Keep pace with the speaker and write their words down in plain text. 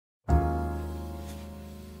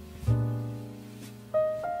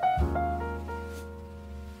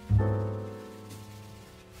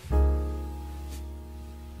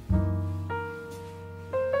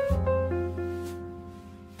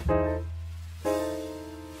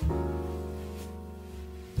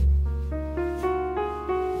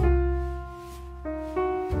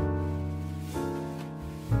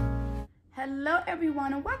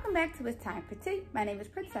everyone, and welcome back to 𝒆𝒊𝒏𝒄𝒆𝒔. My name is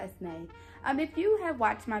Princess May. If you have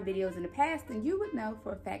watched my videos in the past, then you would know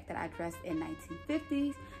for a fact that I dressed in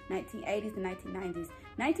 1950s, 1980s, and 1990s.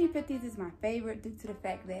 1950s is my favorite due to the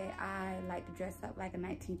fact that I like to dress up like a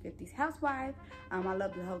 1950s housewife. I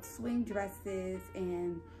love the whole swing dresses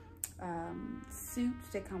and suits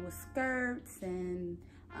that come with skirts and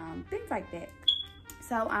things like that.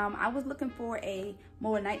 So I was looking for a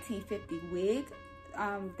more 1950 wig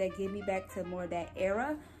that get me back to more of that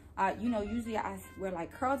era. You know, usually I wear like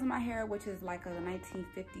curls in my hair, which is like a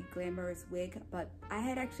 1950 glamorous wig, but I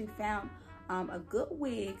had actually found a good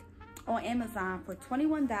wig on Amazon for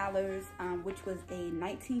 $21, which was a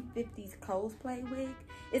 1950s cosplay wig.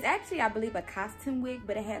 It's actually, I believe, a costume wig,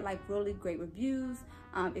 but it had like really great reviews.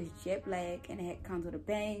 It's jet black and it comes with a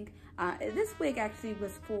bang. This wig actually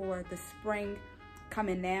was for the spring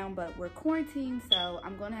coming down, but we're quarantined, so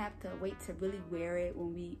I'm gonna have to wait to really wear it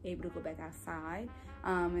when we able to go back outside,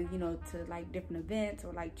 and you know, to like different events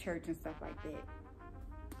or like church and stuff like that.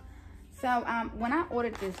 So when I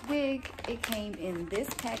ordered this wig, it came in this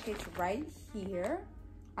package right here.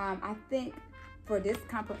 I think for this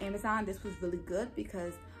come from Amazon, this was really good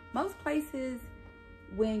because most places,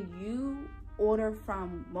 when you order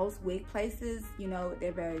from most wig places, you know,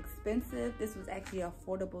 they're very expensive. This was actually an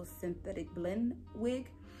affordable synthetic blend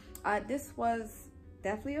wig. This was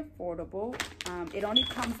definitely affordable. It only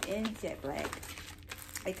comes in jet black.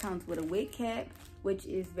 It comes with a wig cap, which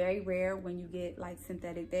is very rare when you get like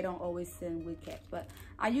synthetic. They don't always send wig caps, but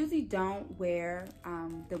I usually don't wear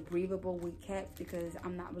the breathable wig caps because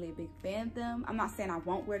I'm not really a big fan of them. I'm not saying I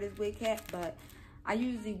won't wear this wig cap, but I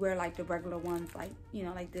usually wear like the regular ones, like, you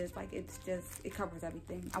know, like this. Like, it's just, it covers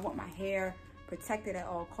everything. I want my hair protected at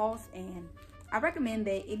all costs, and I recommend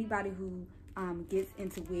that anybody who gets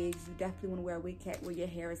into wigs, you definitely want to wear a wig cap where your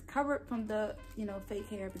hair is covered from the, you know, fake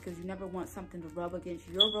hair, because you never want something to rub against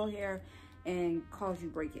your real hair and cause you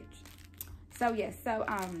breakage. So yes, so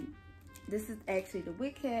this is actually the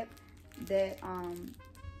wig cap that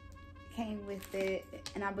came with it,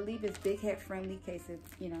 and I believe it's big head friendly in case if,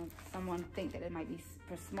 you know, someone think that it might be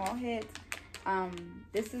for small heads.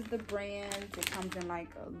 This is the brand. It comes in like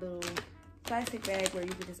a little plastic bag where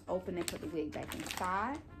you can just open and put the wig back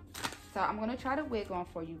inside. So I'm gonna try the wig on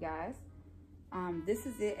for you guys. This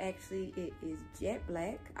is it. Actually, it is jet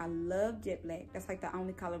black. I love jet black. That's like the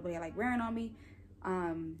only color I like wearing on me.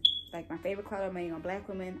 Like my favorite color made on black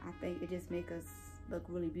women. I think it just makes us look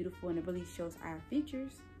really beautiful, and it really shows our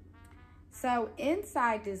features. So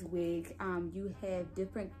inside this wig, you have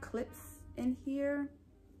different clips in here.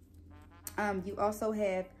 You also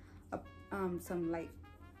have some like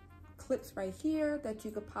clips right here that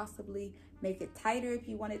you could possibly make it tighter if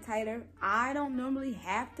you want it tighter. I don't normally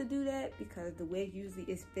have to do that because the wig usually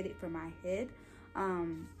is fitted for my head,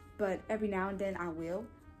 but every now and then I will.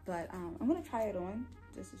 But I'm gonna try it on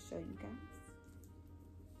just to show you guys.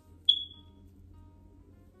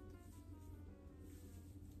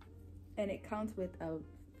 And it comes with a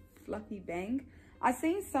fluffy bang. I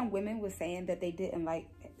seen some women were saying that they didn't like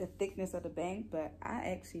the thickness of the bang, but I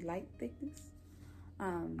actually like thickness.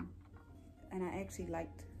 And I actually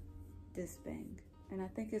liked this bang, and I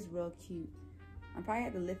think it's real cute. I probably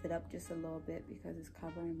had to lift it up just a little bit because it's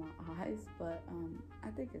covering my eyes, but I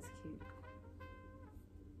think it's cute.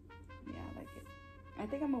 Yeah, I like it. I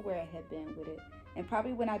think I'm gonna wear a headband with it, and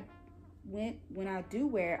probably when I do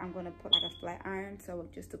wear it, I'm gonna put like a flat iron, so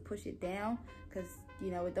just to push it down, because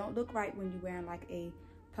you know, it don't look right when you're wearing like a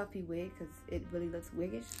puffy wig, because it really looks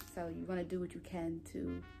wiggish. So you're gonna do what you can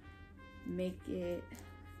to make it,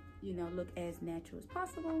 you know, look as natural as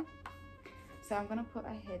possible. So I'm gonna put a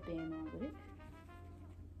headband on with it,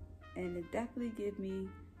 and it definitely gives me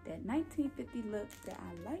that 1950 look that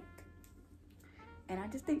I like. And I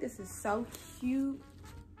just think this is so cute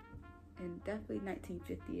and definitely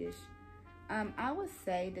 1950-ish. I would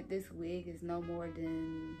say that this wig is no more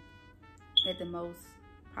than, at the most,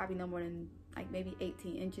 probably no more than like maybe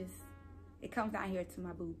 18 inches. It comes down here to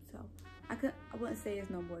my boobs, so I wouldn't say it's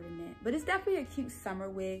no more than that. But it's definitely a cute summer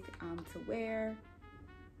wig to wear.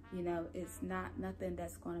 You know, it's not nothing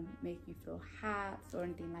that's gonna make you feel hot or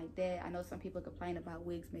anything like that. I know some people complain about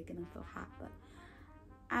wigs making them feel hot, but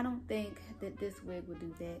I don't think that this wig would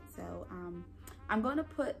do that. So I'm gonna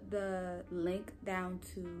put the link down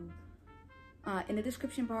to in the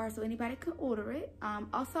description bar so anybody can order it.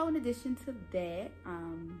 Also, in addition to that,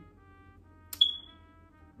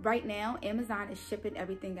 right now Amazon is shipping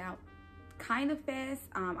everything out kind of fast.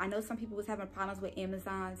 I know some people was having problems with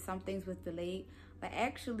Amazon, some things was delayed, but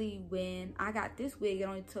actually when I got this wig, it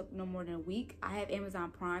only took no more than a week. I have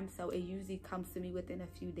Amazon Prime, so it usually comes to me within a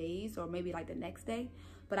few days or maybe like the next day.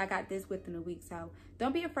 but I got this within a week. So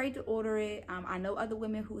don't be afraid to order it. I know other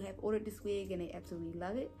women who have ordered this wig and they absolutely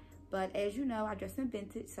love it. But as you know, I dress in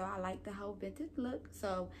vintage, so I like the whole vintage look.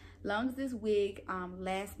 So long as this wig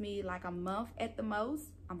lasts me like a month at the most,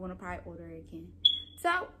 I'm gonna probably order it again.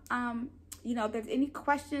 So, you know, if there's any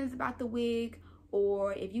questions about the wig,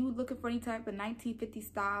 or if you're looking for any type of 1950s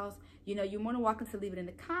styles, you know, you're more than welcome to leave it in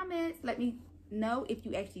the comments. Let me know if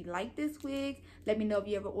you actually like this wig. Let me know if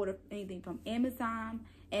you ever ordered anything from Amazon.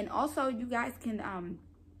 And also, you guys can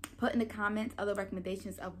put in the comments other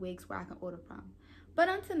recommendations of wigs where I can order from. But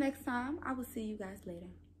until next time, I will see you guys later.